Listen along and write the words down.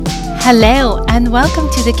Hello and welcome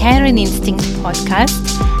to the Caring Instinct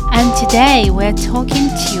podcast, and today we're talking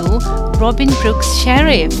to Robin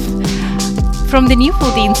Brooks-Sherriff from the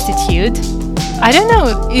Neufeld Institute. I don't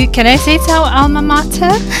know, can I say it's our alma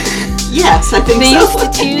mater? Yes, I think the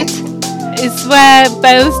Institute is where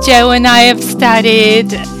both Joe and I have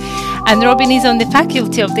studied, and Robin is on the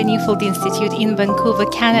faculty of the Neufeld Institute in Vancouver,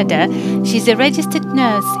 Canada. She's a registered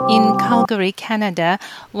nurse in Calgary, Canada,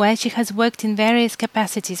 where she has worked in various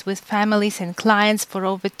capacities with families and clients for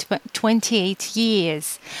over 28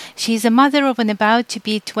 years. She is a mother of an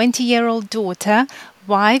about-to-be 20-year-old daughter,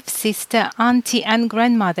 wife, sister, auntie and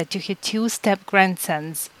grandmother to her two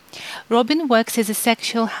step-grandsons. Robin works as a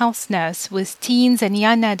sexual house nurse with teens and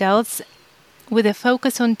young adults with a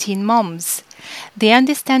focus on teen moms. The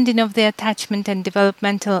understanding of the attachment and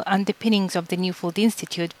developmental underpinnings of the Neufeld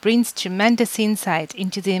Institute brings tremendous insight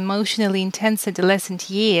into the emotionally intense adolescent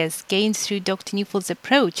years gained through Dr. Neufeld's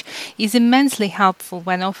approach is immensely helpful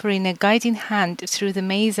when offering a guiding hand through the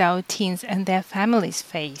maze our teens and their families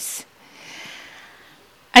face.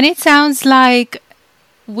 And it sounds like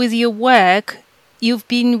with your work, you've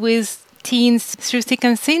been with teens through thick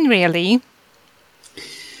and thin, really.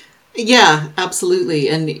 Yeah, absolutely.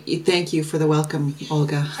 And thank you for the welcome,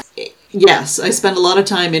 Olga. Yes, I spend a lot of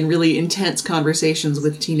time in really intense conversations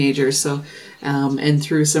with teenagers. So, and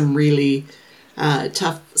through some really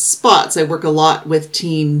tough spots. I work a lot with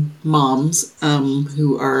teen moms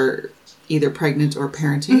who are either pregnant or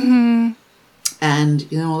parenting. Mm-hmm. And,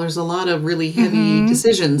 there's a lot of really heavy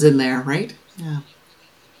decisions in there, right? Yeah.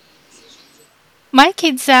 My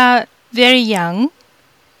kids are very young,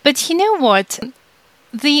 but you know what?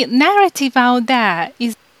 The narrative out there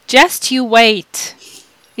is just you wait.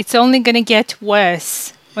 It's only going to get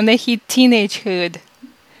worse when they hit teenagehood.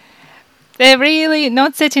 They're really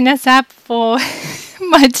not setting us up for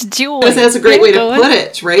much joy. That's a great way to put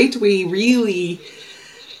it, right? We really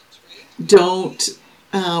don't,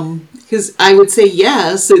 because I would say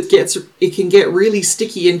yes, it can get really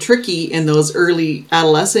sticky and tricky in those early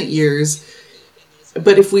adolescent years.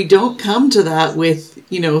 But if we don't come to that with,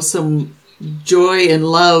 some joy and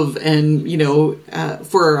love and,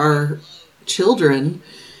 for our children,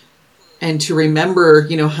 and to remember,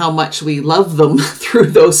 how much we love them through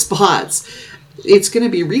those spots, it's going to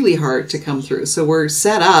be really hard to come through. So we're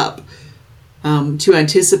set up to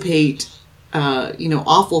anticipate,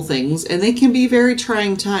 awful things, and they can be very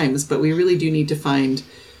trying times, but we really do need to find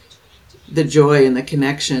the joy and the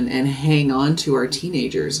connection and hang on to our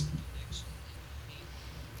teenagers.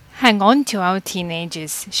 Hang on to our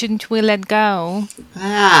teenagers. Shouldn't we let go?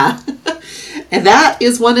 And that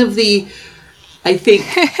is one of the, I think,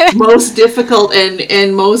 most difficult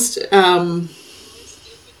and most, one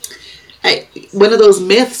of those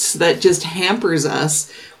myths that just hampers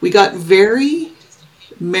us. We got very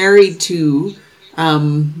married to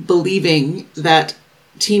believing that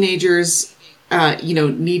teenagers,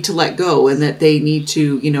 need to let go and that they need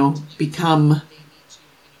to, become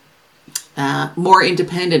more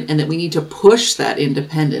independent, and that we need to push that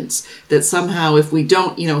independence, that somehow if we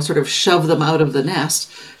don't, sort of shove them out of the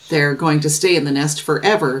nest, they're going to stay in the nest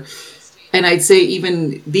forever. And I'd say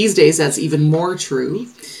even these days, that's even more true,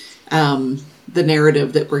 the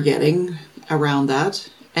narrative that we're getting around that.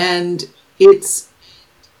 And it's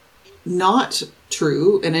not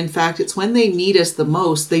true. And in fact, it's when they need us the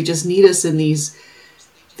most, they just need us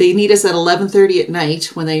they need us at 11:30 at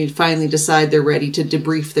night when they finally decide they're ready to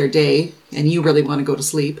debrief their day and you really want to go to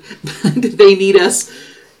sleep. They need us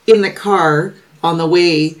in the car on the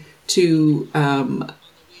way to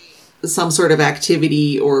some sort of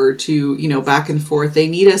activity or to, back and forth. They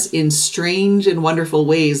need us in strange and wonderful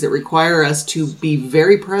ways that require us to be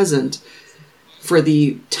very present for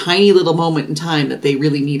the tiny little moment in time that they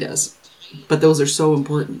really need us. But those are so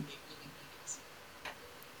important.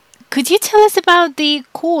 Could you tell us about the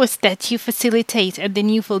course that you facilitate at the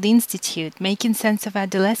Neufeld Institute, Making Sense of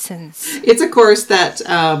Adolescence? It's a course that,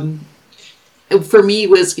 for me,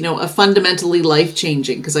 was, a fundamentally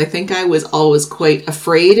life-changing, because I think I was always quite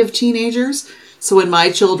afraid of teenagers. So when my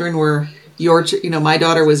children were my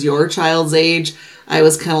daughter was your child's age, I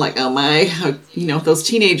was kind of like, oh my, those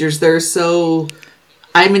teenagers,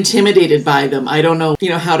 I'm intimidated by them. I don't know,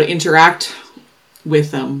 how to interact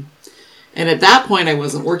with them. And at that point, I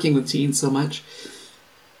wasn't working with teens so much.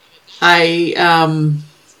 Taking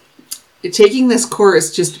this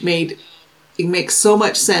course just makes so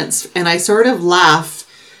much sense. And I sort of laugh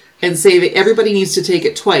and say that everybody needs to take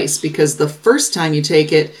it twice, because the first time you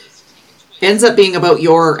take it ends up being about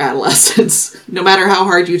your adolescence. No matter how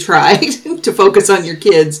hard you try to focus on your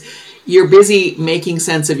kids, you're busy making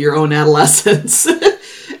sense of your own adolescence.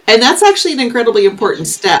 And that's actually an incredibly important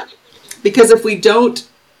step. Because if we don't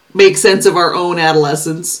make sense of our own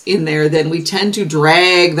adolescence in there, then we tend to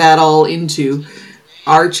drag that all into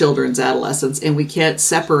our children's adolescence, and we can't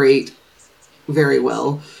separate very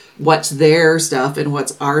well what's their stuff and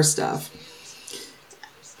what's our stuff.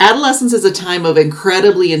 Adolescence is a time of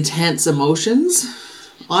incredibly intense emotions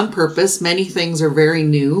on purpose. Many things are very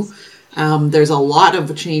new. There's a lot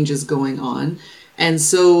of changes going on. And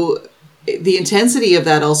so the intensity of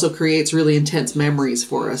that also creates really intense memories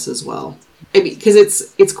for us as well.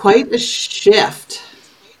 Because it's quite a shift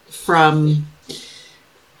from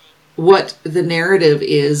what the narrative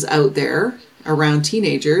is out there around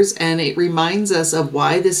teenagers, and it reminds us of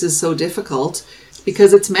why this is so difficult,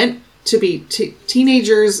 because it's meant to be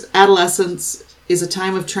teenagers. Adolescence is a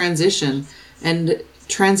time of transition, and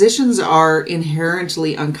transitions are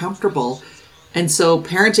inherently uncomfortable, and so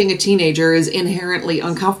parenting a teenager is inherently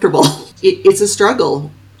uncomfortable. It's a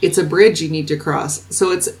struggle. It's a bridge you need to cross.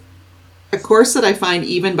 So it's a course that I find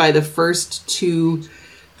even by the first two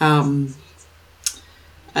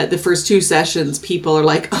sessions, people are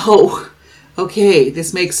like, oh, okay,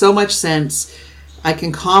 this makes so much sense. I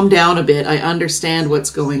can calm down a bit. I understand what's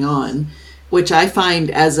going on, which I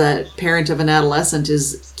find as a parent of an adolescent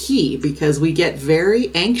is key, because we get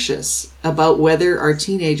very anxious about whether our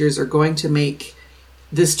teenagers are going to make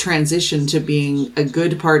this transition to being a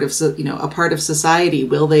good part of, a part of society.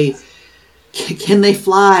 Can they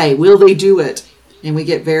fly? Will they do it? And we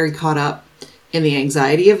get very caught up in the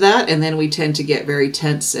anxiety of that, and then we tend to get very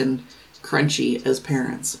tense and crunchy as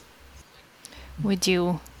parents. We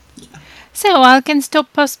do. Yeah. So I can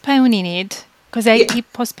stop postponing it, because I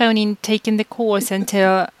keep postponing taking the course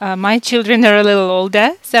until my children are a little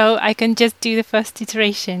older, so I can just do the first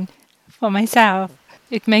iteration for myself.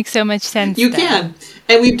 It makes so much sense. You can.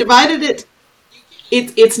 And we've divided it.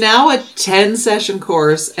 It's now a 10-session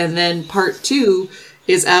course, and then part 2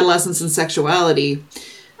 is adolescence and sexuality,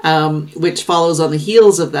 which follows on the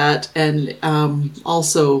heels of that, and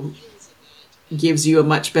also gives you a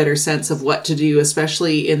much better sense of what to do,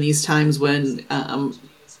 especially in these times when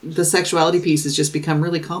the sexuality piece has just become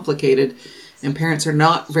really complicated, and parents are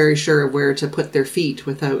not very sure of where to put their feet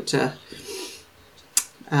without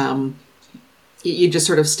you just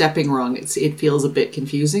sort of stepping wrong. It feels a bit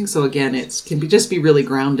confusing. So again, it can just be really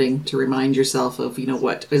grounding to remind yourself of,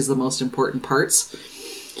 what is the most important parts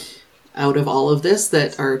out of all of this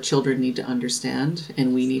that our children need to understand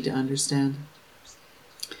and we need to understand.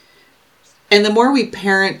 And the more we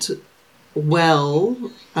parent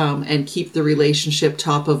well and keep the relationship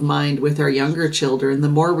top of mind with our younger children, the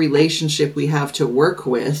more relationship we have to work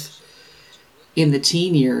with in the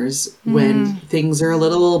teen years when things are a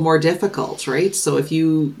little more difficult, right? So if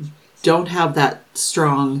you don't have that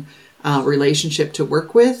strong relationship to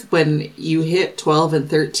work with, when you hit 12 and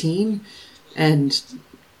 13 and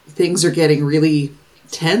things are getting really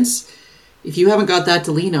tense, if you haven't got that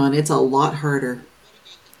to lean on, it's a lot harder.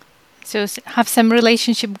 So have some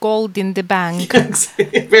relationship gold in the bank.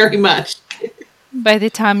 Very much. By the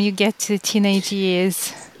time you get to teenage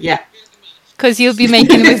years. Yeah. Because you'll be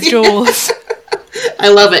making withdrawals. I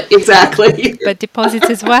love it. Exactly. But deposits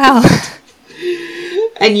as well.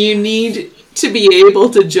 And you need to be able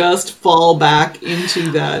to just fall back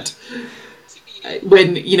into that.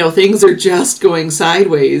 When, things are just going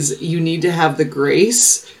sideways, you need to have the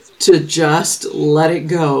grace to just let it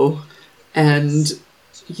go and,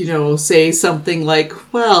 say something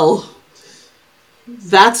like, well,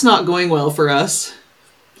 that's not going well for us.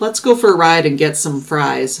 Let's go for a ride and get some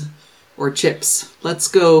fries or chips. Let's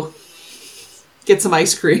go get some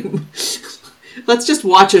ice cream. Let's just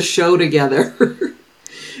watch a show together.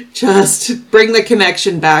 Just bring the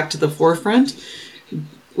connection back to the forefront.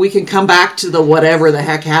 We can come back to the whatever the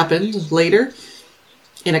heck happened later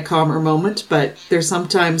in a calmer moment, but there's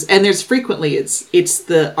sometimes, and there's frequently, it's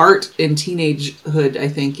the art in teenagehood, I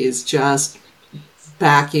think, is just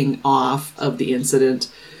backing off of the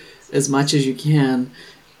incident as much as you can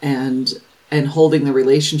and holding the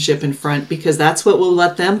relationship in front, because that's what will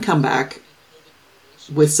let them come back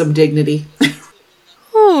with some dignity.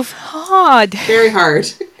 Ooh, hard. Very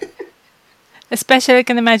hard. Especially I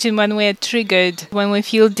can imagine when we're triggered, when we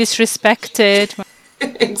feel disrespected.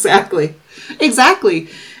 Exactly.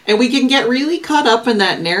 And we can get really caught up in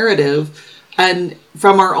that narrative, and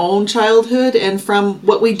from our own childhood and from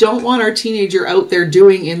what we don't want our teenager out there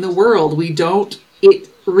doing in the world. It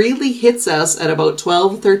really hits us at about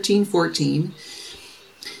 12, 13, 14.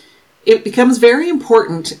 It becomes very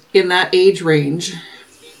important in that age range.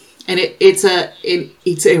 And it's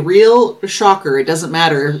a real shocker. It doesn't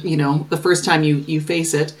matter, the first time you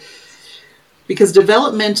face it, Because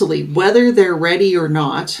developmentally, whether they're ready or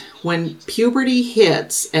not, when puberty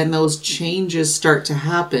hits and those changes start to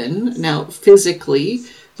happen, now physically,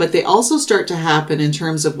 but they also start to happen in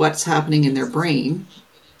terms of what's happening in their brain.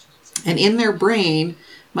 And in their brain,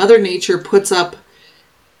 Mother Nature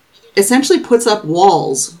essentially puts up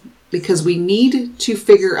walls, because we need to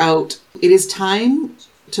figure out, it is time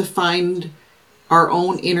to find our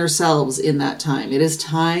own inner selves in that time. It is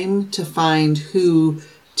time to find who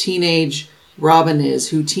teenage Robin is,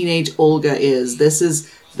 who teenage Olga is. This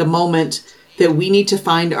is the moment that we need to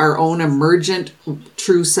find our own emergent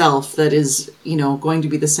true self that is, going to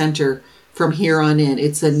be the center from here on in.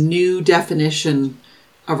 It's a new definition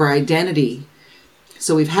of our identity.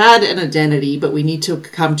 So we've had an identity, but we need to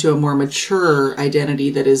come to a more mature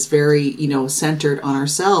identity that is very, centered on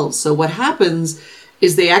ourselves. So what happens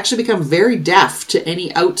is they actually become very deaf to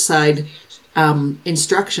any outside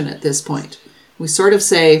instruction at this point. We sort of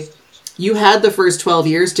say, you had the first 12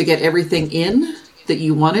 years to get everything in that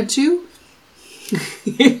you wanted to.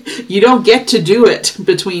 You don't get to do it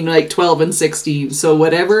between like 12 and 16. So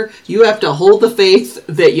whatever, you have to hold the faith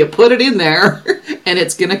that you put it in there and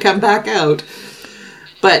it's going to come back out.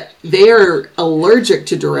 But they are allergic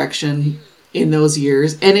to direction in those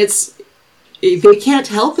years, and they can't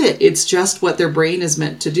help it. It's just what their brain is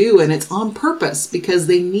meant to do, and it's on purpose because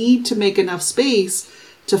they need to make enough space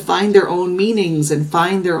to find their own meanings and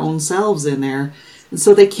find their own selves in there. And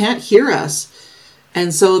so they can't hear us.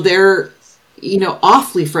 And so they're,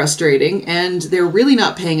 awfully frustrating, and they're really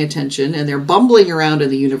not paying attention, and they're bumbling around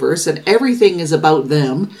in the universe, and everything is about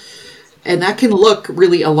them. And that can look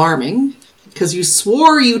really alarming because you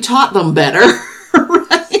swore you taught them better,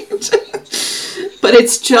 right? But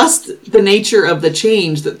it's just the nature of the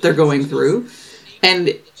change that they're going through.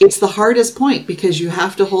 And it's the hardest point because you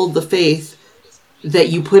have to hold the faith that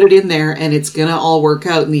you put it in there and it's going to all work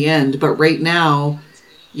out in the end. But right now,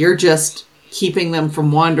 you're just keeping them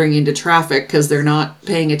from wandering into traffic because they're not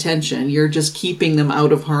paying attention. You're just keeping them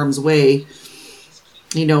out of harm's way,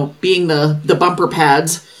 being the bumper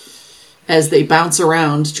pads as they bounce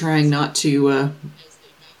around, trying not to,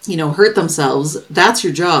 hurt themselves. That's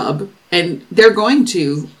your job. And they're going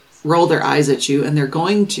to roll their eyes at you, and they're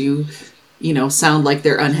going to, sound like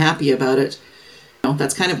they're unhappy about it.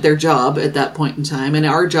 That's kind of their job at that point in time. And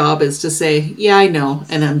our job is to say, yeah, I know,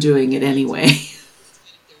 and I'm doing it anyway.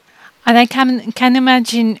 And I can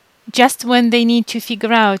imagine just when they need to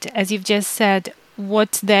figure out, as you've just said,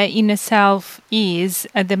 what their inner self is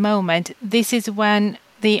at the moment, this is when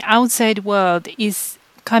the outside world is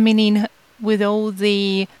coming in with all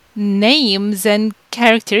the names and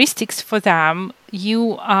characteristics for them.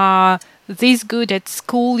 You are this good at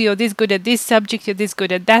school, you're this good at this subject, you're this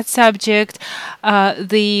good at that subject.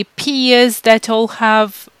 The peers that all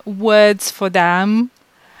have words for them.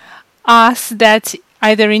 Us that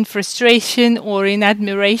either in frustration or in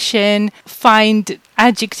admiration find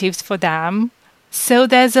adjectives for them. So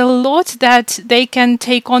there's a lot that they can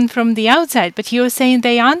take on from the outside, but you're saying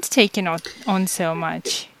they aren't taking on so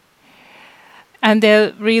much. And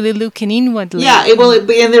they're really looking inwardly. Yeah,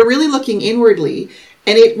 and they're really looking inwardly.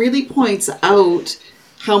 And it really points out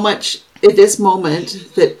how much at this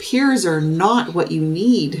moment that peers are not what you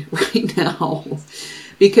need right now.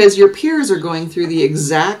 Because your peers are going through the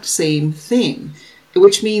exact same thing,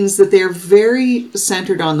 which means that they're very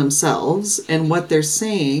centered on themselves, and what they're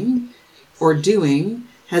saying or doing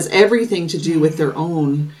has everything to do with their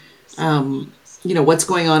own, what's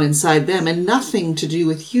going on inside them, and nothing to do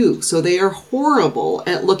with you. So they are horrible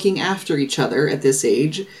at looking after each other at this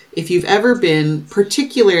age. If you've ever been,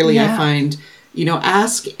 particularly, I find,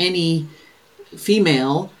 ask any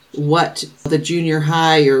female what the junior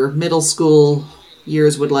high or middle school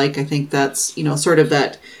years would like. I think that's, sort of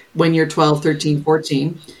that when you're 12, 13,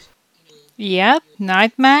 14. Yep,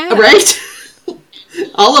 nightmare. Right?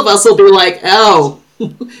 All of us will be like, oh,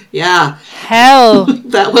 yeah. Hell.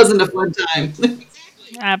 That wasn't a fun time.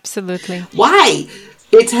 Absolutely. Why?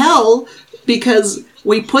 It's hell because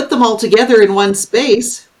we put them all together in one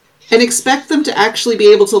space and expect them to actually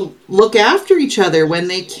be able to look after each other when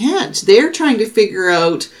they can't. They're trying to figure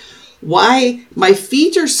out why my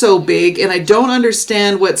feet are so big and I don't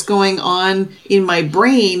understand what's going on in my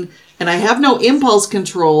brain and I have no impulse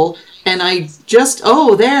control and I just,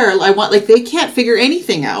 they can't figure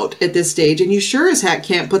anything out at this stage. And you sure as heck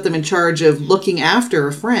can't put them in charge of looking after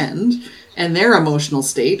a friend and their emotional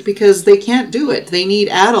state because they can't do it. They need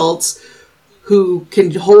adults who can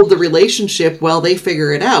hold the relationship while they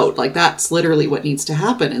figure it out. Like that's literally what needs to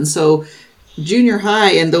happen. And so junior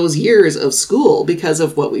high and those years of school, because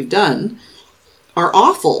of what we've done, are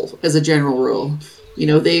awful as a general rule.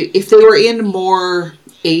 If they were in more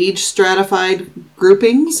age stratified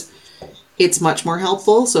groupings, it's much more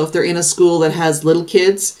helpful. So if they're in a school that has little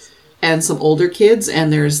kids and some older kids,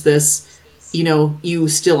 and there's this, you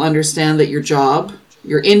still understand that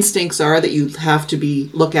your instincts are that you have to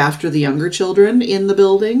look after the younger children in the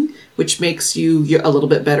building, which makes you a little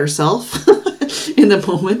bit better self in the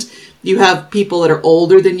moment. You have people that are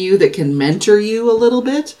older than you that can mentor you a little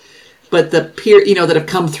bit. But the peer, that have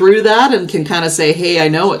come through that and can kind of say, hey, I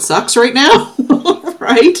know it sucks right now,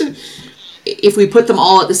 right? If we put them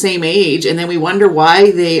all at the same age and then we wonder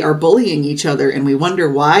why they are bullying each other and we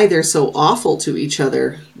wonder why they're so awful to each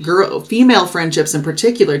other. Female friendships in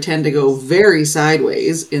particular tend to go very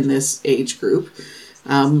sideways in this age group,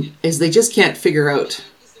 is they just can't figure out.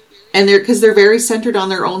 And because they're very centered on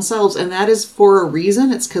their own selves. And that is for a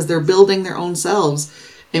reason. It's because they're building their own selves.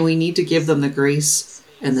 And we need to give them the grace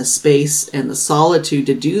and the space and the solitude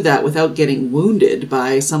to do that without getting wounded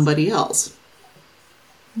by somebody else.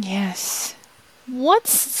 Yes.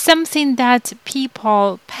 What's something that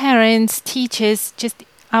people, parents, teachers, just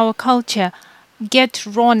our culture, get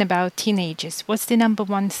wrong about teenagers? What's the number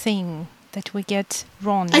one thing that we get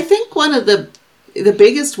wrong? I think one of the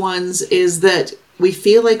biggest ones is that we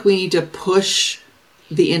feel like we need to push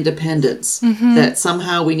the independence, that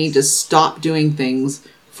somehow we need to stop doing things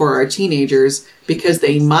for our teenagers because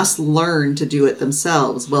they must learn to do it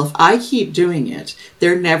themselves. Well, if I keep doing it,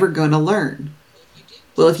 they're never going to learn.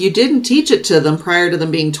 Well, if you didn't teach it to them prior to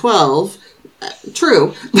them being 12,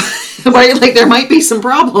 true, right? Like there might be some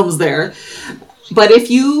problems there. But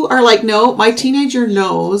if you are like, no, my teenager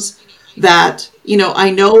knows that,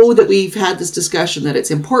 I know that we've had this discussion that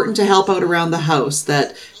it's important to help out around the house,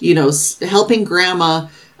 that, helping grandma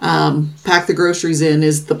pack the groceries in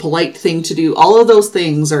is the polite thing to do. All of those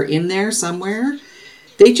things are in there somewhere.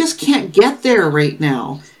 They just can't get there right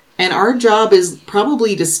now. And our job is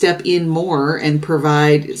probably to step in more and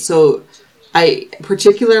provide. So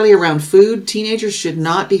particularly around food, teenagers should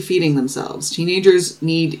not be feeding themselves. Teenagers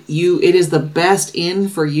need you. It is the best in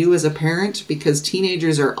for you as a parent because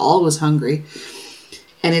teenagers are always hungry.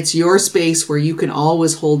 And it's your space where you can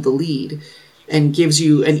always hold the lead and gives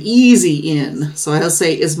you an easy in. So I'll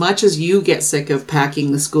say, as much as you get sick of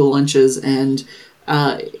packing the school lunches and,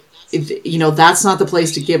 that's not the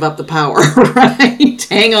place to give up the power, right?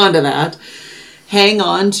 Hang on to that. Hang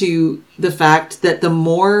on to the fact that the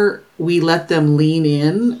more we let them lean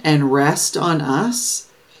in and rest on us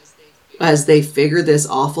as they figure this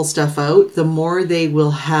awful stuff out, the more they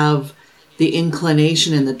will have the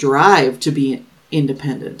inclination and the drive to be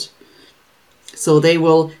independent. So they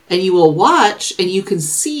will, and you will watch and you can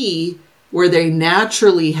see where they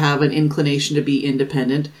naturally have an inclination to be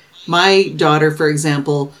independent. My daughter, for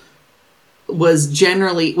example, her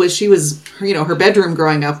bedroom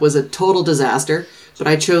growing up was a total disaster, but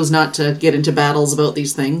I chose not to get into battles about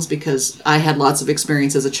these things because I had lots of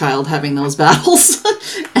experience as a child having those battles.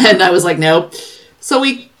 And I was like, nope. So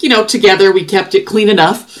we, together we kept it clean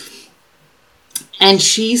enough. And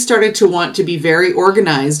she started to want to be very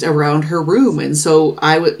organized around her room. And so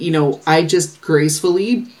I just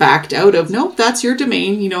gracefully backed out of, nope, that's your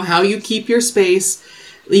domain. How you keep your space.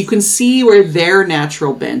 You can see where their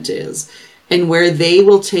natural bent is and where they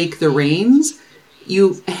will take the reins.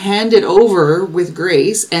 You hand it over with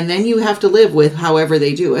grace, and then you have to live with however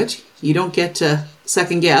they do it. You don't get to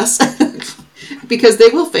second guess because they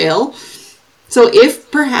will fail. So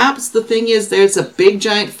if perhaps the thing is there's a big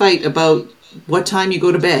giant fight about what time you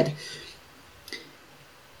go to bed,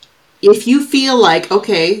 if you feel like,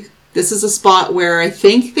 okay, this is a spot where I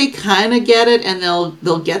think they kind of get it and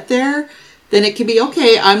they'll get there, then it can be,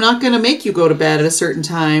 okay, I'm not going to make you go to bed at a certain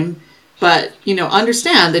time, but,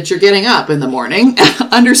 understand that you're getting up in the morning.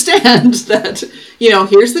 Understand that,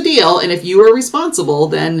 here's the deal. And if you are responsible,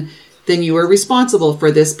 then you are responsible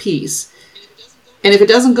for this piece. And if it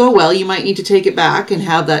doesn't go well, you might need to take it back and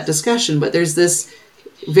have that discussion. But there's this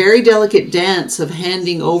very delicate dance of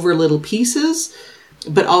handing over little pieces,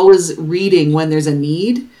 but always reading when there's a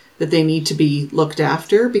need that they need to be looked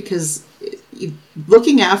after, because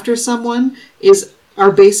looking after someone is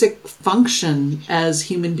our basic function as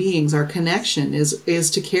human beings. Our connection is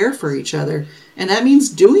to care for each other. And that means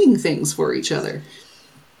doing things for each other.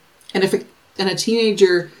 And if a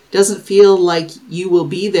teenager doesn't feel like you will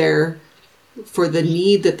be there for the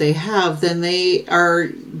need that they have, then they are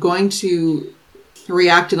going to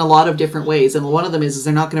react in a lot of different ways. And one of them is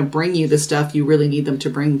they're not going to bring you the stuff you really need them to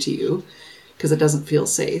bring to you because it doesn't feel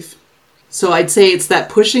safe. So I'd say it's that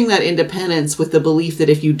pushing that independence with the belief that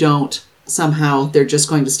if you don't, somehow they're just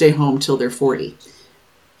going to stay home till they're 40.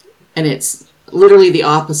 And it's literally the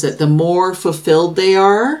opposite. The more fulfilled they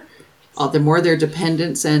are, the more their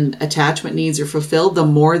dependence and attachment needs are fulfilled, the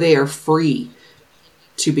more they are free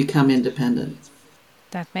to become independent.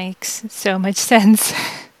 That makes so much sense.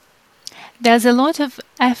 There's a lot of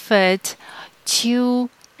effort to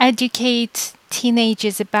educate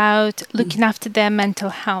teenagers about looking after their mental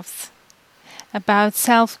health, about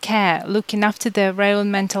self-care, looking after their own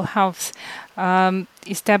mental health,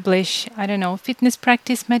 establish, fitness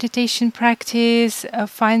practice, meditation practice,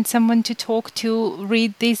 find someone to talk to,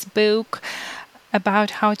 read this book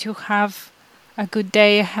about how to have a good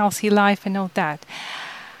day, a healthy life and all that.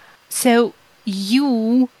 So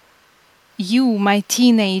you, my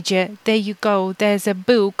teenager, there you go, there's a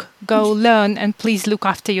book, go learn and please look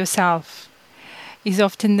after yourself, is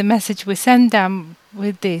often the message we send them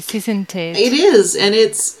with this, isn't it? It is. And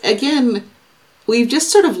it's, again, we've just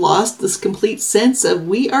sort of lost this complete sense of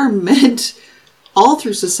we are meant all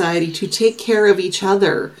through society to take care of each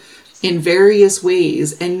other in various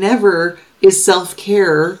ways, and never is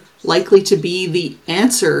self-care likely to be the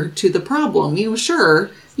answer to the problem.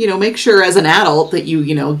 Sure, make sure as an adult that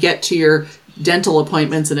you get to your dental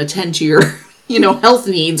appointments and attend to your, health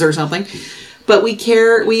needs or something. But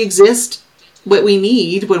we exist. What we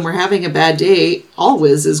need when we're having a bad day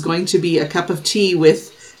always is going to be a cup of tea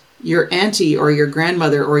with your auntie or your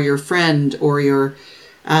grandmother or your friend or your,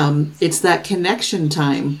 it's that connection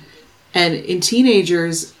time. And in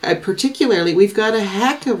teenagers, particularly, we've got a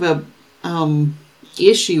heck of a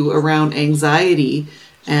issue around anxiety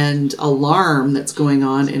and alarm that's going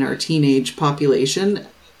on in our teenage population.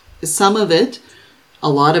 Some of it, a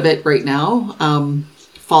lot of it right now,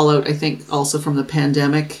 fallout, I think, also from the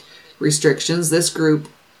pandemic restrictions. This group,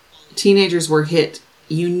 teenagers were hit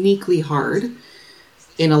uniquely hard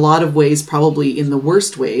in a lot of ways, probably in the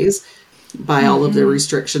worst ways, by all of the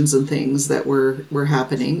restrictions and things that were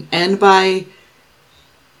happening, and by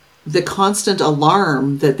the constant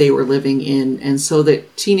alarm that they were living in. And so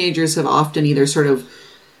that teenagers have often either sort of,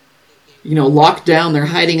 locked down, they're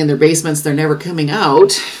hiding in their basements, they're never coming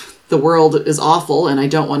out, the world is awful and I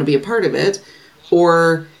don't want to be a part of it,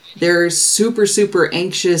 or they're super, super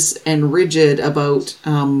anxious and rigid about,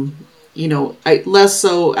 less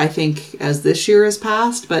so, I think, as this year has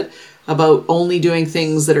passed, but about only doing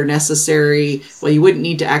things that are necessary. Well, you wouldn't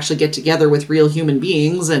need to actually get together with real human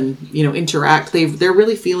beings and, interact. They're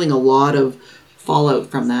really feeling a lot of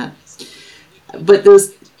fallout from that. But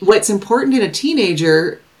what's important in a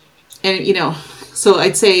teenager, and, so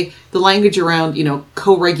I'd say the language around,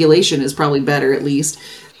 co-regulation is probably better, at least,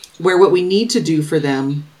 where what we need to do for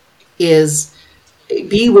them is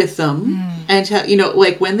be with them and,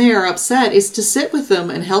 when they are upset, is to sit with them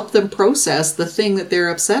and help them process the thing that they're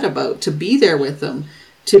upset about, to be there with them,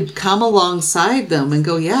 to come alongside them and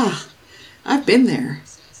go, yeah, I've been there.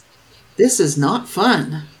 This is not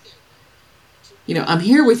fun. I'm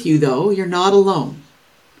here with you, though. You're not alone.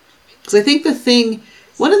 Because I think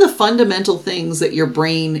one of the fundamental things that your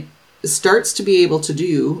brain starts to be able to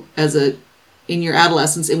do in your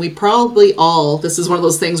adolescence, and we probably all, this is one of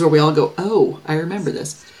those things where we all go, oh, I remember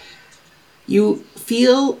this. You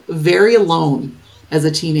feel very alone as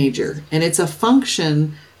a teenager, and it's a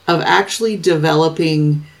function of actually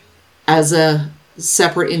developing as a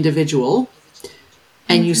separate individual,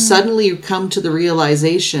 and you suddenly come to the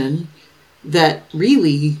realization that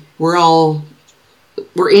really we're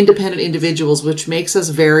independent individuals, which makes us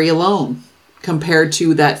very alone compared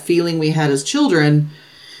to that feeling we had as children,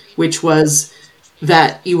 which was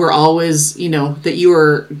that you were always, that you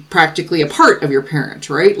were practically a part of your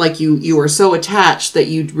parent, right? Like you were so attached that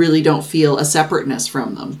you really don't feel a separateness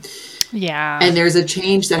from them. Yeah. And there's a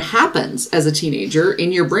change that happens as a teenager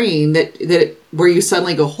in your brain that where you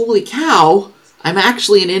suddenly go, holy cow, I'm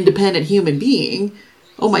actually an independent human being.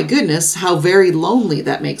 Oh my goodness, how very lonely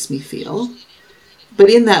that makes me feel.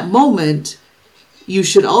 But in that moment, you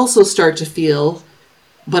should also start to feel,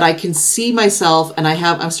 but I can see myself and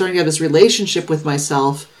I'm starting to have this relationship with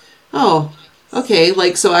myself. Oh, okay.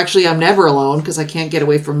 So actually I'm never alone because I can't get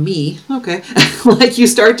away from me. Okay. You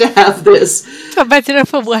start to have this. For better or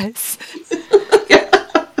for worse. Yeah.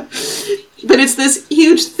 But it's this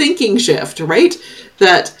huge thinking shift, right?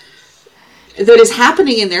 That is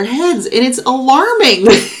happening in their heads, and it's alarming.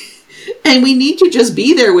 And we need to just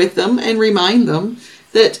be there with them and remind them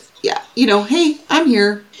that, yeah, hey, I'm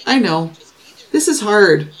here. I know. This is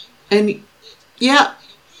hard. And yeah,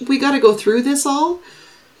 we got to go through this all.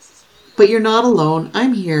 But you're not alone.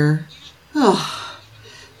 I'm here. Oh,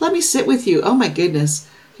 let me sit with you. Oh my goodness.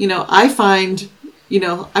 I find,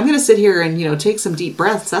 I'm going to sit here and, take some deep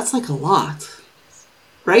breaths. That's like a lot.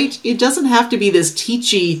 Right? It doesn't have to be this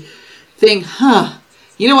teachy thing.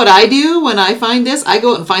 You know what I do when I find this? I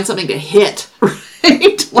go out and find something to hit.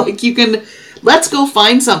 right? Like you can, let's go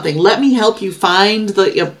find something. Let me help you find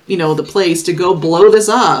the, the place to go blow this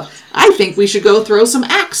off. I think we should go throw some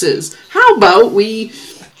axes. How about we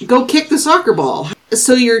go kick the soccer ball?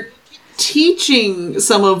 So you're teaching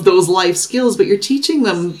some of those life skills, but you're teaching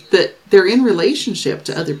them that they're in relationship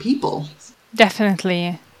to other people.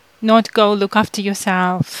 Definitely. Not go look after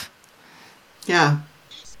yourself. Yeah.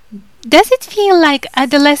 Does it feel like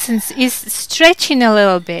adolescence is stretching a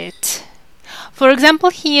little bit? For example,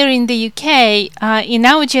 here in the UK, in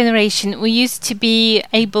our generation, we used to be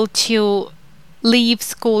able to leave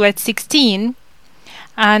school at 16.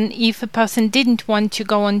 And if a person didn't want to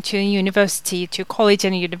go on to university, to college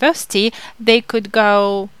and university, they could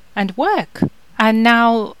go and work. And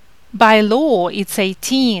now, by law, it's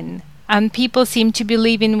 18. And people seem to be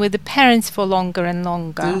living with the parents for longer and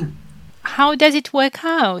longer. Mm. How does it work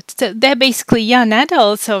out? So they're basically young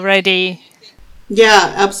adults already.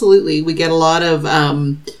 Yeah, absolutely. We get a lot of...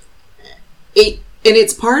 and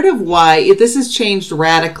it's part of why this has changed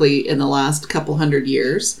radically in the last couple hundred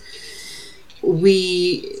years.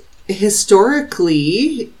 We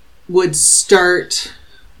historically would start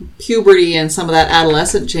puberty and some of that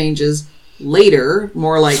adolescent changes later,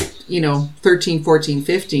 more like, 13, 14,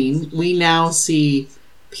 15. We now see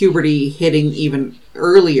puberty hitting even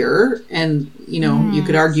earlier. And, you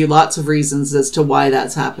could argue lots of reasons as to why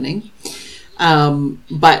that's happening.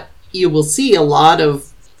 But you will see a lot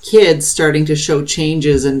of kids starting to show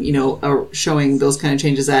changes and, showing those kind of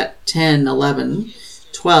changes at 10, 11,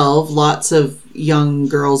 12, lots of young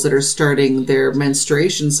girls that are starting their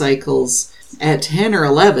menstruation cycles at 10 or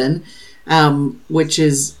 11, which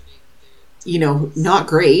is, not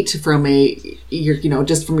great from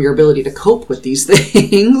just from your ability to cope with these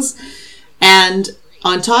things. And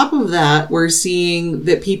on top of that, we're seeing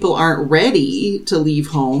that people aren't ready to leave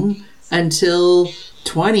home until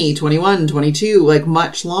 20, 21, 22, like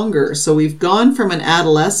much longer. So we've gone from an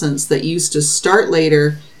adolescence that used to start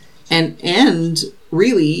later and end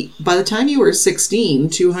really, by the time you were 16,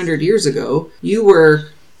 200 years ago, you were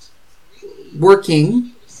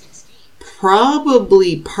working,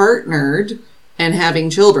 probably partnered, and having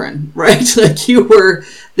children, right? Like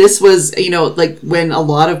this was, like when a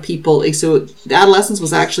lot of people, so adolescence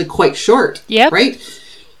was actually quite short, yep. Right?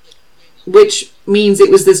 Which means it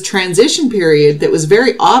was this transition period that was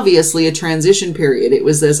very obviously a transition period. It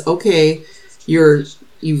was this, okay, you're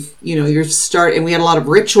start, and we had a lot of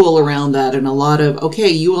ritual around that and a lot of, okay,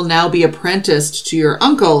 you will now be apprenticed to your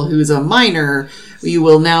uncle who's a minor. You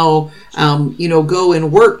will now, go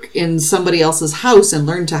and work in somebody else's house and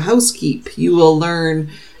learn to housekeep. You will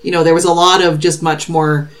learn, there was a lot of just much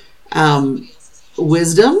more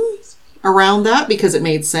wisdom around that because it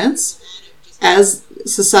made sense. As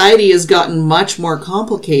society has gotten much more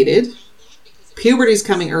complicated, puberty's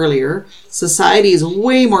coming earlier, society is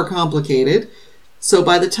way more complicated. So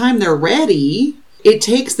by the time they're ready, it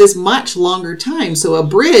takes this much longer time. So a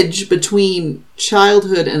bridge between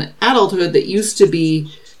childhood and adulthood that used to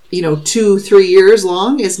be, 2-3 years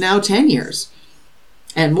long is now 10 years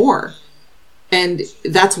and more. And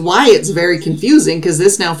that's why it's very confusing, because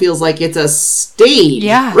this now feels like it's a stage,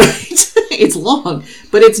 yeah. Right? It's long,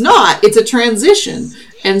 but it's not. It's a transition.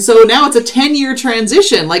 And so now it's a 10-year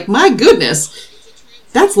transition. Like, my goodness,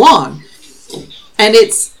 that's long. And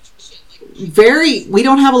it's we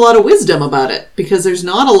don't have a lot of wisdom about it because there's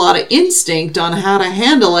not a lot of instinct on how to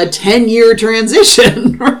handle a 10-year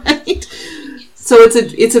transition, right? So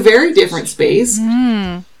it's a very different space.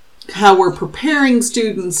 Mm. How we're preparing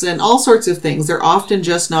students and all sorts of things. They're often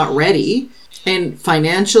just not ready. And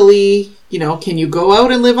financially, can you go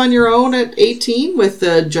out and live on your own at 18 with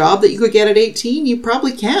the job that you could get at 18? You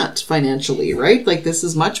probably can't financially, right? Like, this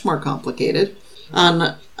is much more complicated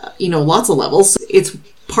on, lots of levels. It's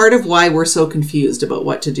part of why we're so confused about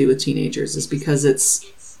what to do with teenagers is because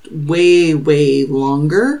it's way, way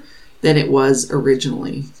longer than it was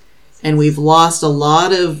originally. And we've lost a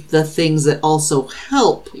lot of the things that also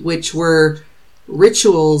help, which were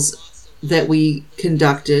rituals that we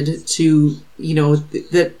conducted to,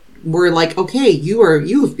 that were like, okay,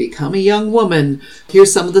 you've become a young woman.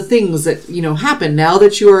 Here's some of the things that, happen now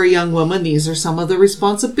that you are a young woman. These are some of the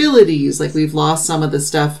responsibilities. Like, we've lost some of the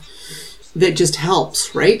stuff that just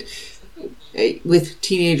helps, right? With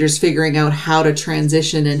teenagers figuring out how to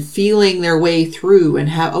transition and feeling their way through and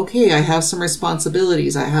okay, I have some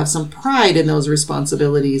responsibilities. I have some pride in those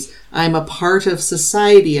responsibilities. I'm a part of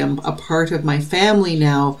society. I'm a part of my family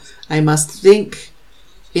now. I must think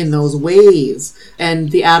in those ways.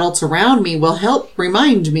 And the adults around me will help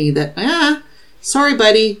remind me that, sorry,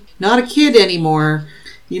 buddy, not a kid anymore.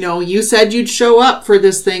 You said you'd show up for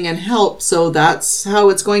this thing and help, so that's how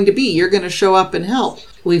it's going to be. You're going to show up and help.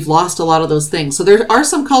 We've lost a lot of those things. So there are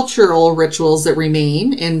some cultural rituals that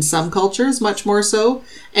remain in some cultures, much more so.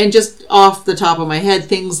 And just off the top of my head,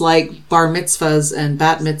 things like bar mitzvahs and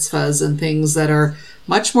bat mitzvahs and things that are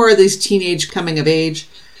much more of these teenage coming of age.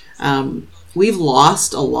 We've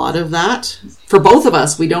lost a lot of that. For both of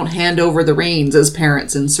us, we don't hand over the reins as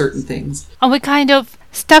parents in certain things. And we kind of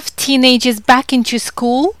stuff teenagers back into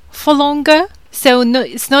school for longer. So no,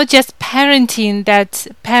 it's not just parenting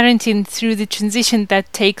through the transition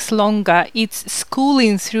that takes longer. It's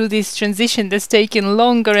schooling through this transition that's taking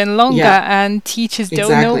longer and longer, and teachers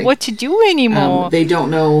don't know what to do anymore. They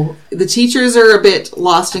don't know. The teachers are a bit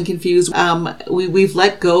lost and confused. We've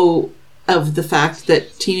let go of the fact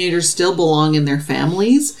that teenagers still belong in their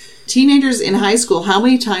families. Teenagers in high school, how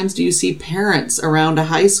many times do you see parents around a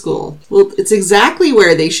high school? Well, it's exactly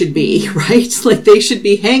where they should be, right? Like they should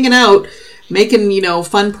be hanging out, making,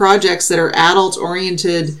 fun projects that are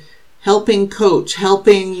adult-oriented, helping coach,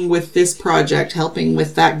 helping with this project, helping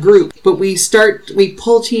with that group. But we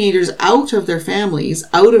pull teenagers out of their families,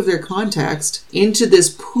 out of their context, into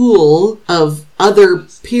this pool of other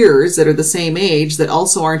peers that are the same age that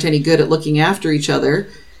also aren't any good at looking after each other.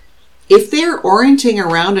 If they're orienting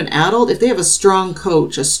around an adult, if they have a strong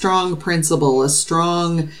coach, a strong principal, a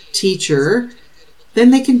strong teacher,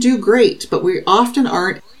 then they can do great. But we often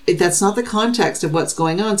aren't. That's not the context of what's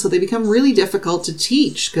going on. So they become really difficult to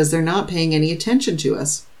teach because they're not paying any attention to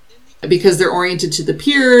us. Because they're oriented to the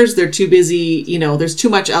peers, they're too busy, there's too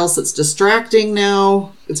much else that's distracting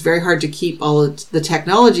now. It's very hard to keep all of the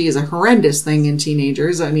technology is a horrendous thing in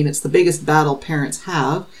teenagers. I mean, it's the biggest battle parents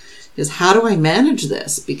have is how do I manage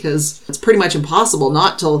this? Because it's pretty much impossible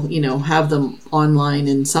not to, have them online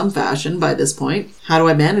in some fashion by this point. How do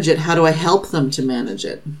I manage it? How do I help them to manage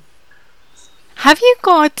it? Have you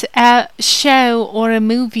got a show or a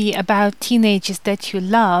movie about teenagers that you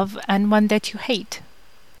love and one that you hate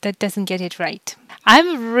that doesn't get it right?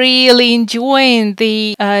 I'm really enjoying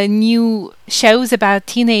the new shows about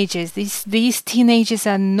teenagers. These teenagers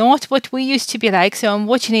are not what we used to be like. So I'm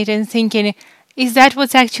watching it and thinking, is that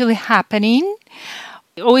what's actually happening?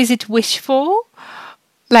 Or is it wishful?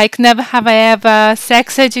 Like Never Have I Ever,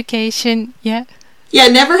 Sex Education, yeah? Yeah,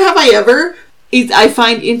 Never Have I Ever. I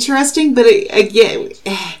find interesting, but again,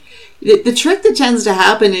 the trick that tends to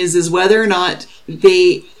happen is whether or not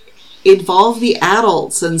they involve the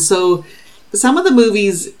adults. And so some of the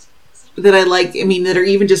movies that I like, that are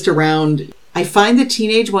even just around, I find the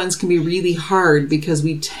teenage ones can be really hard because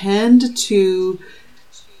we tend to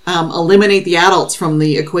eliminate the adults from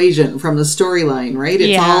the equation, from the storyline, right?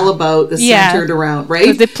 It's all about the centered around,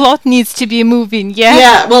 right? The plot needs to be moving, yeah?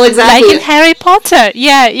 Yeah, well, exactly. Like in Harry Potter,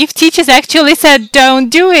 if teachers actually said don't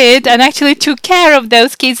do it and actually took care of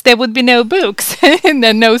those kids, there would be no books and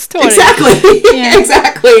then no story. Exactly,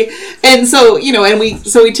 exactly. And so,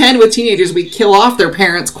 we tend with teenagers, we kill off their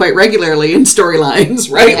parents quite regularly in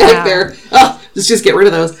storylines, right? Yeah. Like let's just get rid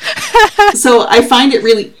of those. So I find it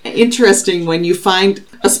really interesting when you find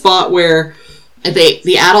a spot where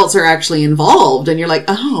the adults are actually involved and you're like,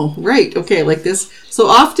 oh, right, okay, like this. So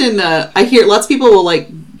often I hear lots of people will like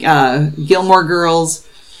Gilmore Girls,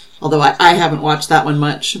 although I haven't watched that one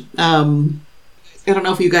much. I don't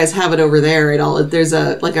know if you guys have it over there at all. There's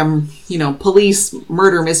a police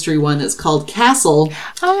murder mystery one that's called Castle.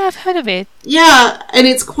 Oh, I've heard of it. Yeah, and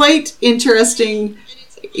it's quite interesting.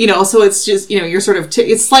 So it's just, you're sort of,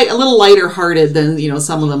 it's a little lighter hearted than,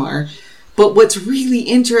 some of them are. But what's really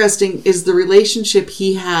interesting is the relationship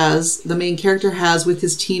the main character has with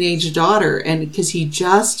his teenage daughter. And because he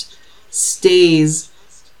just stays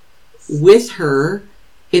with her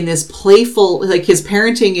in this playful, like his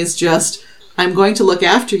parenting is just, I'm going to look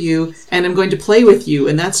after you and I'm going to play with you.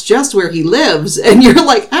 And that's just where he lives. And you're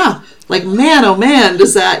like, man, oh man,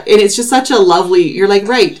 does that, and it's just such a lovely, you're like,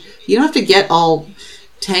 right, you don't have to get all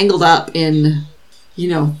tangled up in,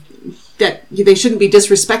 that they shouldn't be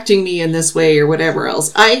disrespecting me in this way or whatever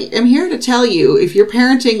else. I am here to tell you, if you're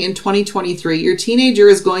parenting in 2023, your teenager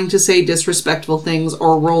is going to say disrespectful things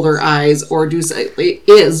or roll their eyes or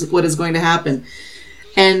is what is going to happen.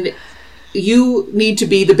 And you need to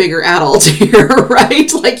be the bigger adult here,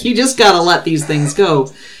 right? Like you just got to let these things go.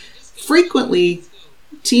 Frequently,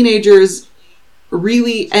 teenagers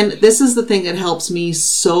really, and this is the thing that helps me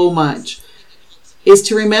so much, is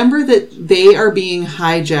to remember that they are being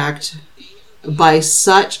hijacked by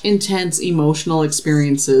such intense emotional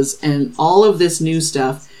experiences and all of this new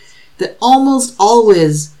stuff that almost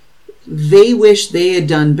always they wish they had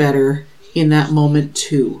done better in that moment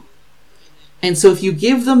too. And so if you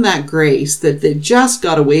give them that grace that just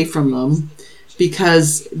got away from them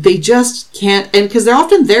because they just can't, and because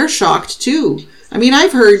they're shocked too. I mean,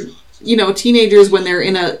 I've heard, teenagers when they're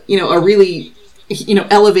in a really,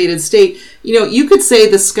 elevated state, you could say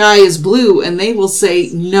the sky is blue and they will say,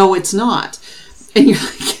 no, it's not. And you're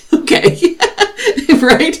like, okay,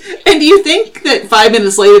 right? And do you think that 5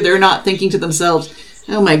 minutes later, they're not thinking to themselves,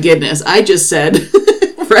 oh my goodness, I just said,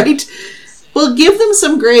 right? Well, give them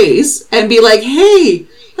some grace and be like, hey,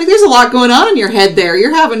 like there's a lot going on in your head there.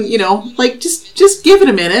 You're having, just give it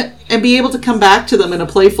a minute and be able to come back to them in a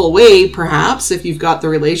playful way, perhaps, if you've got the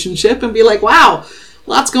relationship, and be like, wow,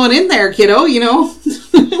 lots going in there, kiddo,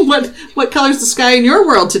 what color's the sky in your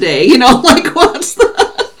world today? Like what's the,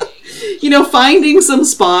 finding some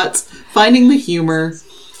spots, finding the humor.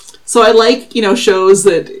 So I like, shows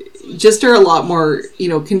that just are a lot more,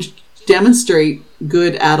 can demonstrate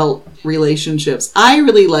good adult relationships. I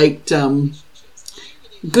really liked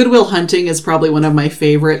Good Will Hunting is probably one of my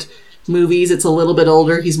favorite movies. It's a little bit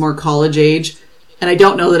older. He's more college age. And I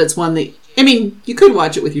don't know that it's one that, I mean, you could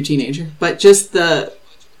watch it with your teenager, but just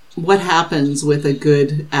what happens with a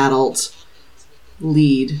good adult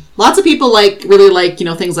lead. Lots of people really like,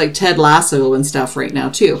 things like Ted Lasso and stuff right now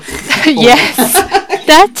too. Yes.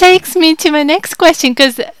 That takes me to my next question,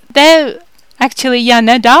 because they're actually young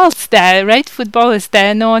adults there, right? Footballers,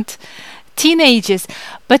 they're not teenagers.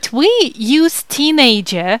 But we use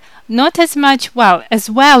teenager not as much, as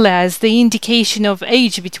well as the indication of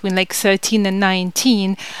age between 13 and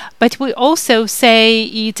 19, but we also say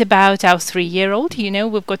it about our 3-year-old.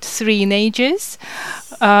 We've got three-nagers,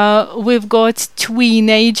 we've got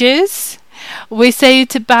tweenagers. We say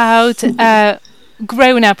it about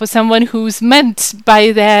grown up, or someone who's meant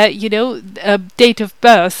by their date of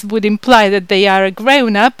birth would imply that they are a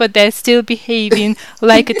grown up, but they're still behaving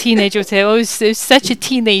like a teenager. So such a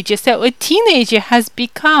teenager. So a teenager has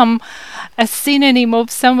become a synonym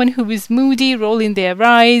of someone who is moody, rolling their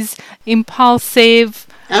eyes, impulsive.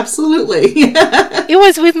 Absolutely. It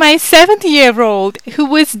was with my 7-year-old who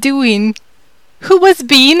was being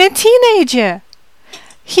a teenager.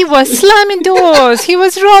 He was slamming doors, he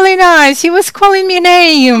was rolling eyes, he was calling me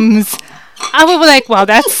names. And we were like, well,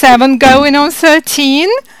 that's 7 going on 13.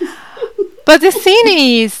 But the thing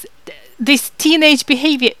is, this teenage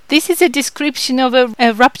behavior, this is a description of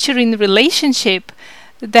a rupture in the relationship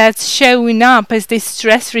that's showing up as this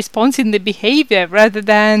stress response in the behavior, rather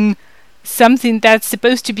than something that's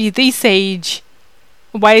supposed to be this age.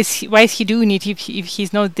 Why is he doing it if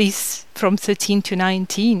he's not this from 13 to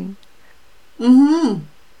 19? Mm-hmm.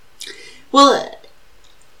 Well,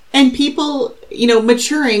 and people,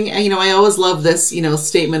 maturing, I always love this,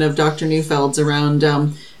 statement of Dr. Neufeld's around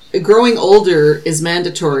growing older is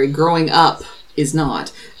mandatory, growing up is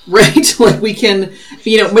not, right? Like we can,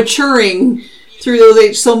 maturing through those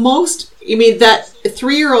ages. So that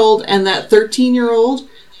 3-year-old and that 13-year-old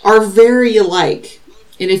are very alike.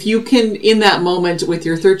 And if you can, in that moment with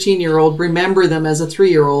your 13-year-old, remember them as a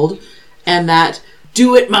 3-year-old, and that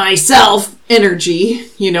do it myself energy,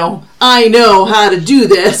 I know how to do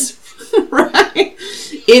this, right?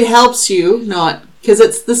 It helps you not, because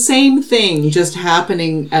it's the same thing just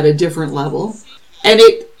happening at a different level. And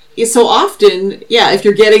it is so often, if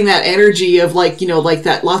you're getting that energy of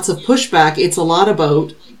that lots of pushback, it's a lot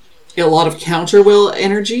about a lot of counter will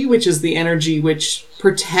energy, which is the energy which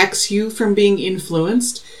protects you from being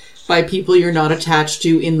influenced by people you're not attached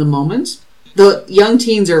to in the moment. The young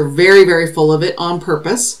teens are very, very full of it on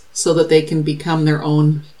purpose so that they can become their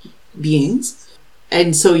own beings.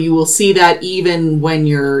 And so you will see that even when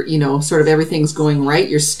you're, sort of everything's going right,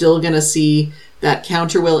 you're still going to see that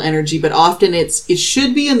counter will energy. But often it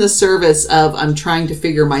should be in the service of I'm trying to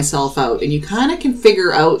figure myself out. And you kind of can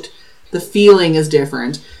figure out the feeling is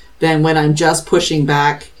different than when I'm just pushing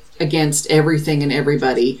back against everything and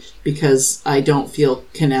everybody because I don't feel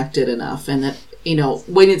connected enough. And that,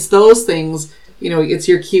 when it's those things, it's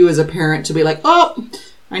your cue as a parent to be like, oh,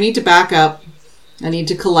 I need to back up. I need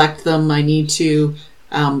to collect them. I need to,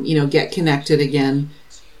 get connected again.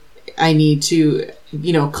 I need to,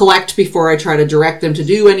 collect before I try to direct them to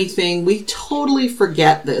do anything. We totally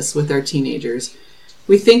forget this with our teenagers.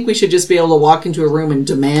 We think we should just be able to walk into a room and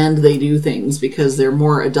demand they do things because they're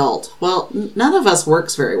more adult. Well, none of us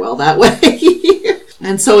works very well that way.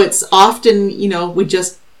 And so it's often, we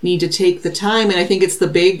just need to take the time. And I think it's the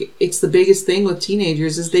biggest thing with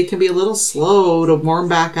teenagers is they can be a little slow to warm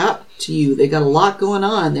back up to you. They got a lot going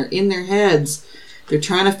on. They're in their heads. They're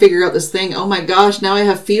trying to figure out this thing. Oh my gosh, now I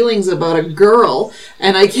have feelings about a girl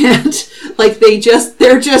and I can't,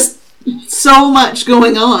 they're just so much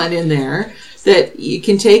going on in there that it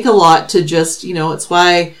can take a lot to just, it's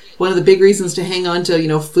why one of the big reasons to hang on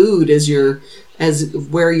to, food as your as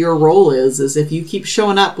where your role is if you keep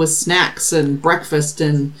showing up with snacks and breakfast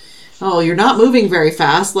and, oh, you're not moving very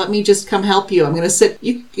fast, let me just come help you. I'm going to sit.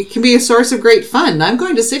 It can be a source of great fun. I'm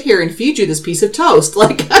going to sit here and feed you this piece of toast.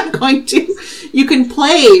 Like, you can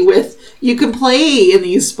play in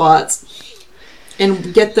these spots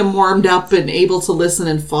and get them warmed up and able to listen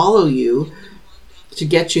and follow you to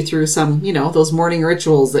get you through some, those morning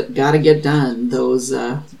rituals that got to get done, those,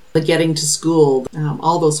 the getting to school,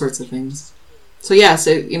 all those sorts of things. So, yes,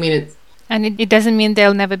 and it doesn't mean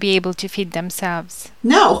they'll never be able to feed themselves.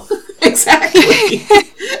 No, exactly.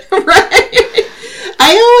 Right.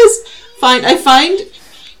 I find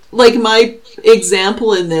like my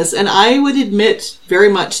example in this, and I would admit very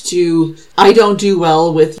much I don't do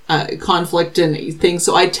well with conflict and things,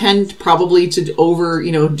 so I tend probably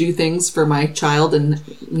to do things for my child and,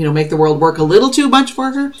 make the world work a little too much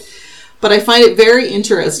for her. But I find it very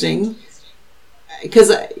interesting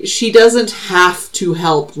because she doesn't have to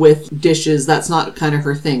help with dishes. That's not kind of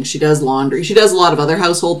her thing. She does laundry. She does a lot of other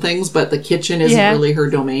household things, but the kitchen isn't really her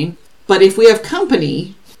domain. But if we have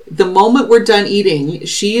company, the moment we're done eating,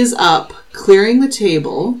 she is up clearing the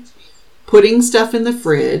table, putting stuff in the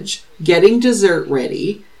fridge, getting dessert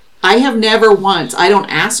ready. I have never once, I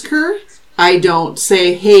don't ask her. I don't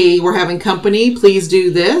say, hey, we're having company, please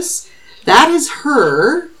do this. That is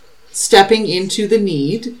her stepping into the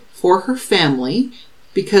need for her family,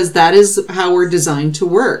 because that is how we're designed to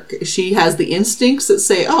work. She has the instincts that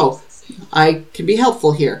say, oh, I can be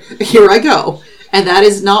helpful here. Here I go. And that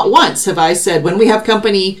is not once have I said, when we have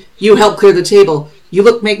company, you help clear the table.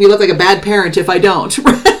 You make me look like a bad parent if I don't.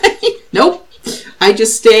 Right? Nope. I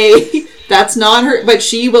just stay. That's not her. But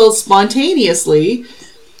she will spontaneously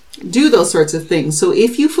do those sorts of things. So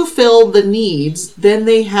if you fulfill the needs, then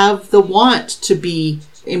they have the want to be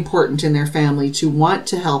important in their family, to want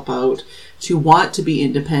to help out, to want to be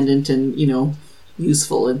independent and,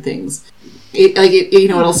 useful in things.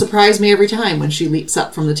 It'll surprise me every time when she leaps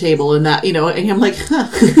up from the table and that, and I'm like, huh.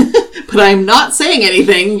 But I'm not saying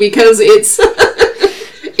anything because it's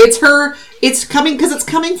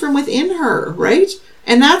coming from within her, right?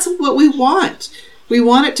 And that's what we want. We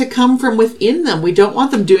want it to come from within them. We don't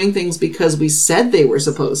want them doing things because we said they were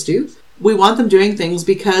supposed to. We want them doing things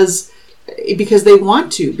because they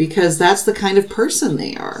want to, because that's the kind of person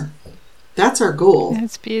they are. That's our goal.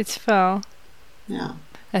 That's beautiful. Yeah.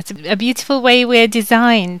 That's a beautiful way we're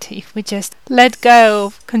designed, if we just let go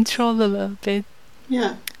of control a little bit.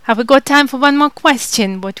 Yeah. Have we got time for one more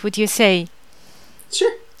question? What would you say?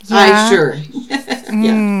 Sure. Yeah. Sure.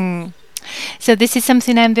 Yeah. So this is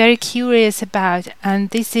something I'm very curious about, and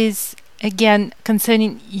this is, again,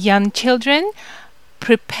 concerning young children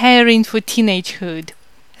preparing for teenagehood.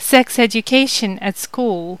 Sex education at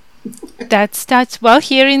school. That starts,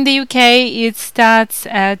 here in the UK, it starts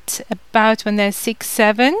at about when they're 6,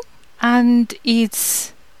 7, and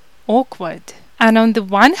it's awkward. And on the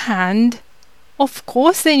one hand, of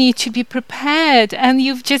course they need to be prepared, and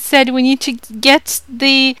you've just said we need to get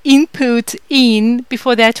the input in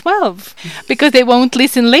before they're 12, because they won't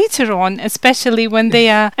listen later on, especially when they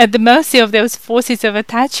are at the mercy of those forces of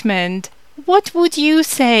attachment. What would you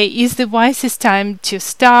say is the wisest time to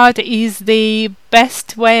start? Is the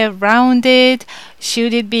best way around it?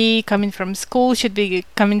 Should it be coming from school? Should it be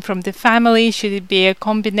coming from the family? Should it be a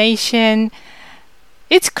combination?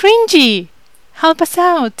 It's cringy. Help us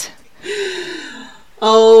out.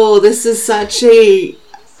 Oh, this is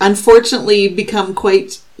unfortunately become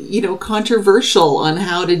quite, controversial on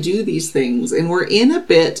how to do these things. And we're in a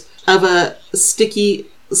bit of a sticky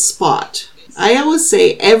spot. I always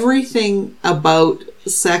say everything about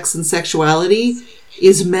sex and sexuality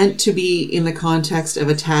is meant to be in the context of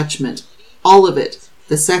attachment. All of it.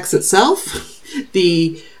 The sex itself,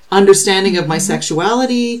 the understanding of my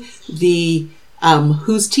sexuality, the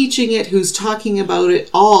who's teaching it, who's talking about it,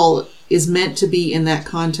 all is meant to be in that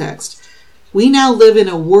context. We now live in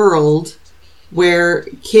a world where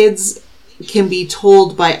kids can be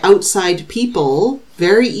told by outside people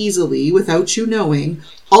very easily, without you knowing,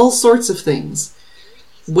 all sorts of things,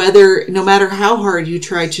 no matter how hard you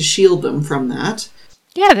try to shield them from that.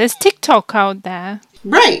 Yeah, there's TikTok out there.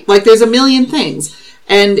 Right. Like there's a million things.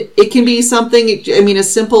 And it can be something,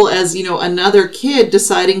 as simple as, another kid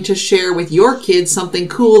deciding to share with your kids something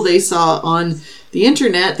cool they saw on the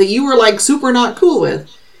internet that you were like super not cool with.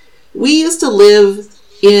 We used to live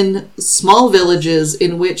in small villages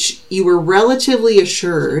in which you were relatively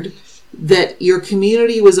assured that your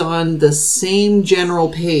community was on the same general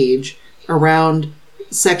page around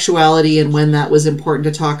sexuality and when that was important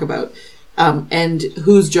to talk about, and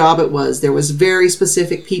whose job it was. There was very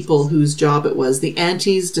specific people whose job it was. The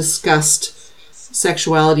aunties discussed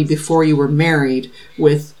sexuality before you were married,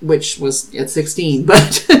 which was at 16,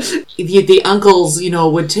 but the uncles,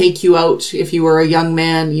 would take you out. If you were a young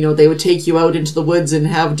man, they would take you out into the woods and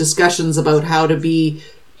have discussions about how to be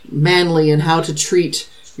manly and how to treat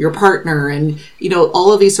your partner and,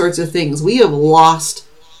 all of these sorts of things. We have lost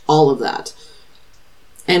all of that.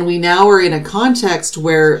 And we now are in a context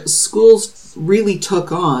where schools really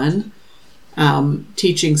took on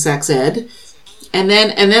teaching sex ed. And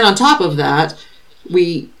then on top of that,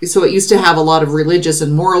 so it used to have a lot of religious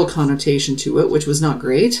and moral connotation to it, which was not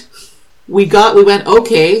great. We went,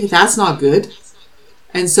 okay, that's not good.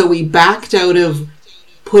 And so we backed out of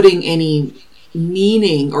putting any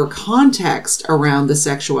meaning or context around the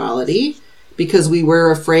sexuality because we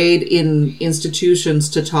were afraid in institutions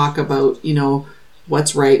to talk about,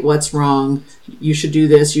 what's right, what's wrong, you should do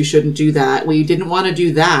this, you shouldn't do that. We didn't want to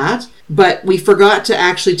do that, but we forgot to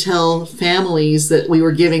actually tell families that we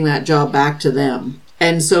were giving that job back to them.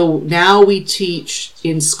 And so now we teach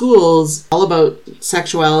in schools all about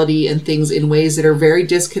sexuality and things in ways that are very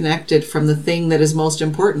disconnected from the thing that is most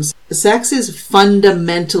important. Sex is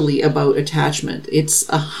fundamentally about attachment. It's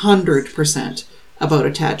 100% about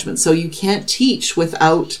attachment. So you can't teach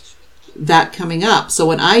without that coming up. So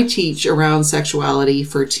when I teach around sexuality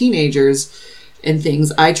for teenagers and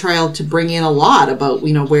things, I try to bring in a lot about,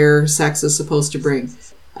 where sex is supposed to bring.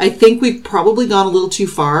 I think we've probably gone a little too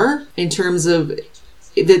far in terms of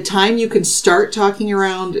the time you can start talking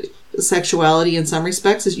around sexuality in some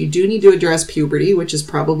respects is you do need to address puberty, which is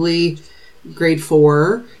probably grade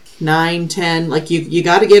 4, 9, 10. Like you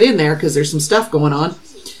got to get in there because there's some stuff going on.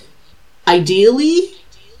 Ideally,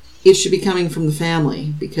 it should be coming from the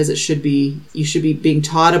family because you should be being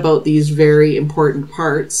taught about these very important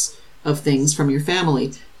parts of things from your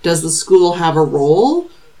family. Does the school have a role?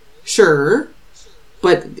 Sure.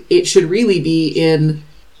 But it should really be in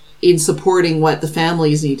supporting what the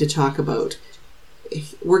families need to talk about.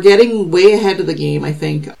 We're getting way ahead of the game, I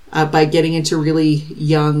think, by getting into really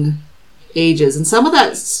young ages. And some of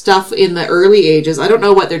that stuff in the early ages, I don't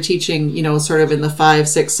know what they're teaching, sort of in the 5,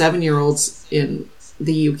 6, 7-year-olds in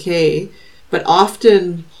the UK, but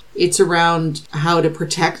often it's around how to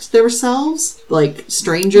protect themselves, like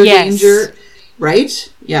stranger danger,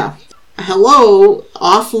 right? Yeah. Hello,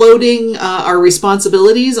 offloading our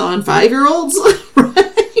responsibilities on 5-year-olds, right?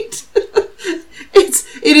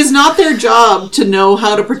 It is not their job to know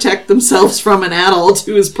how to protect themselves from an adult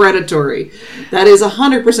who is predatory. That is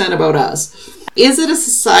 100% about us. Is it a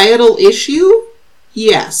societal issue?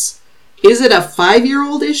 Yes. Is it a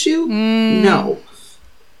 5-year-old issue? No.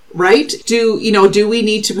 Right? Do we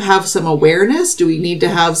need to have some awareness? Do we need to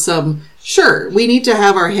have some... Sure, we need to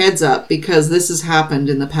have our heads up because this has happened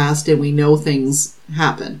in the past and we know things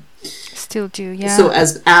happen. Still do, yeah. So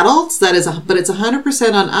as adults, but it's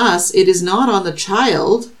 100% on us. It is not on the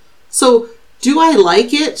child. So do I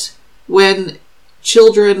like it when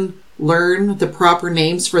children learn the proper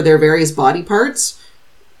names for their various body parts?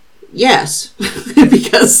 Yes,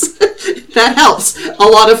 because that helps a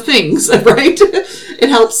lot of things, right? It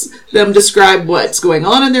helps them describe what's going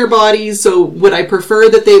on in their bodies. So would I prefer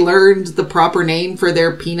that they learned the proper name for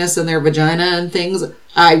their penis and their vagina and things?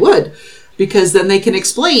 I would, because then they can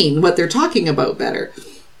explain what they're talking about better.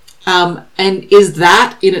 And is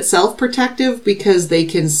that in itself protective because they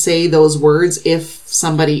can say those words if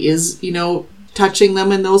somebody is, touching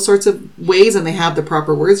them in those sorts of ways and they have the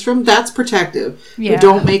proper words from? That's protective. Yeah. But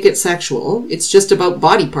don't make it sexual. It's just about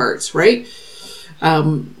body parts, right?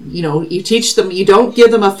 You teach them, you don't give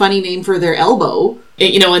them a funny name for their elbow,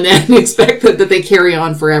 and then expect that they carry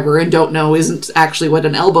on forever and don't know isn't actually what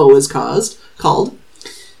an elbow is called.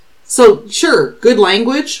 So sure, good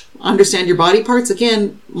language, understand your body parts.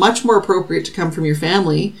 Again, much more appropriate to come from your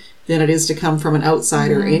family than it is to come from an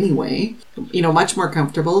outsider anyway. Much more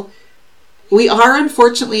comfortable. We are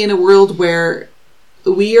unfortunately in a world where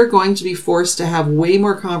we are going to be forced to have way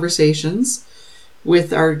more conversations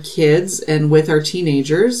with our kids and with our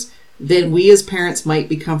teenagers than we as parents might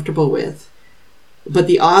be comfortable with. But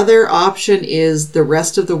the other option is the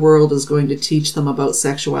rest of the world is going to teach them about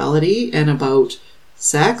sexuality and about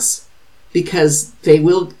sex because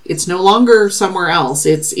it's no longer somewhere else.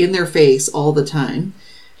 It's in their face all the time.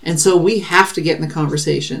 And so we have to get in the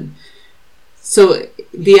conversation. So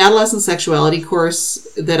the adolescent sexuality course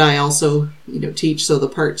that I also, teach, so the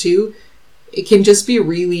part 2, it can just be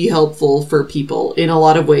really helpful for people in a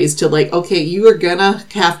lot of ways to okay, you are gonna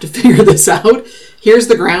have to figure this out. Here's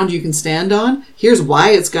the ground you can stand on. Here's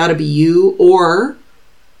why it's got to be you or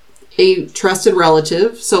a trusted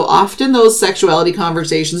relative. So often those sexuality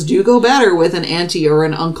conversations do go better with an auntie or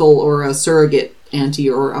an uncle or a surrogate auntie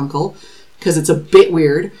or uncle because it's a bit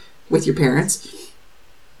weird with your parents.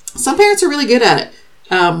 Some parents are really good at it.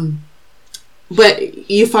 But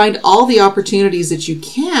you find all the opportunities that you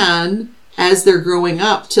can as they're growing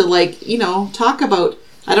up to, like, you know, talk about,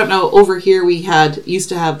 I don't know, over here we used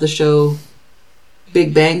to have the show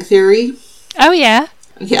Big Bang Theory. Oh, yeah.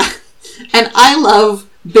 Yeah. And I love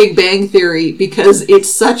Big Bang Theory because it's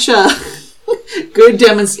such a good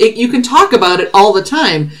demonstration. You can talk about it all the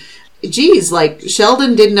time. Geez, like,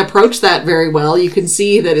 Sheldon didn't approach that very well. You can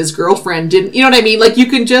see that his girlfriend didn't, you know what I mean? Like, you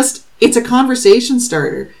can just, it's a conversation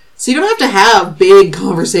starter. So you don't have to have big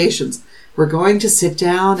conversations. We're going to sit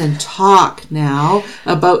down and talk now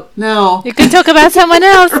about, no. You can talk about someone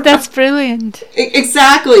else. That's brilliant.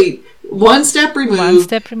 Exactly. One step removed.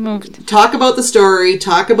 Talk about the story.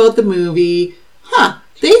 Talk about the movie.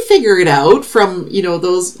 They figure it out from, you know,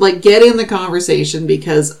 those, like, get in the conversation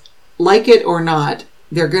because, like it or not,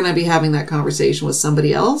 they're going to be having that conversation with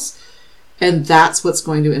somebody else. And that's what's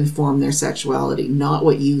going to inform their sexuality, not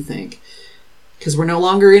what you think. Because we're no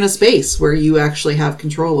longer in a space where you actually have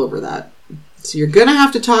control over that. So you're going to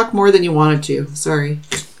have to talk more than you wanted to. Sorry.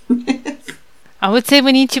 I would say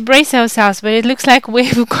we need to brace ourselves, but it looks like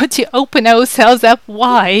we've got to open ourselves up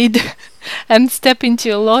wide and step into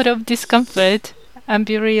a lot of discomfort and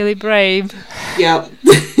be really brave. Yeah.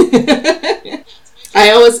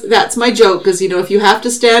 That's my joke, because, you know, if you have to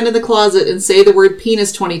stand in the closet and say the word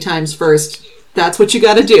penis 20 times first, that's what you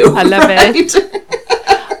got to do. I love it.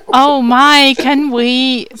 Oh my, can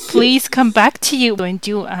we please come back to you and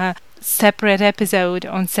do a separate episode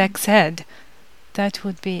on sex ed? That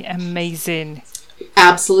would be amazing.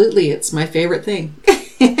 Absolutely. It's my favorite thing.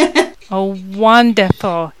 Oh,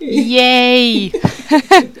 wonderful. Yay.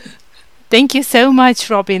 Thank you so much,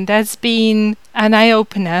 Robin. That's been an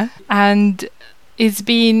eye-opener, and it's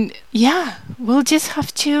been, we'll just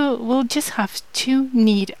have to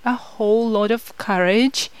need a whole lot of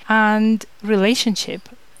courage and relationship.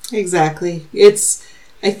 Exactly.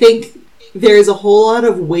 I think there's a whole lot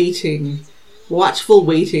of watchful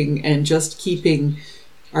waiting, and just keeping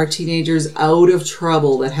our teenagers out of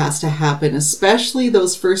trouble that has to happen, especially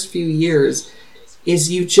those first few years,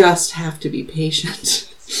 is you just have to be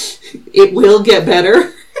patient. It will get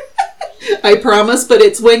better. I promise, but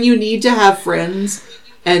it's when you need to have friends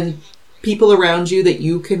and people around you that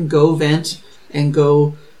you can go vent and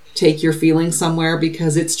go take your feelings somewhere,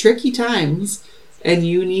 because it's tricky times. And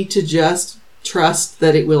you need to just trust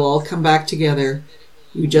that it will all come back together.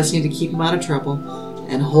 You just need to keep them out of trouble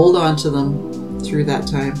and hold on to them through that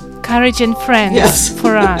time. Courage and friends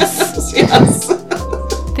for us. Yes.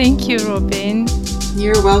 Thank you, Robin.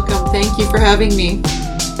 You're welcome. Thank you for having me.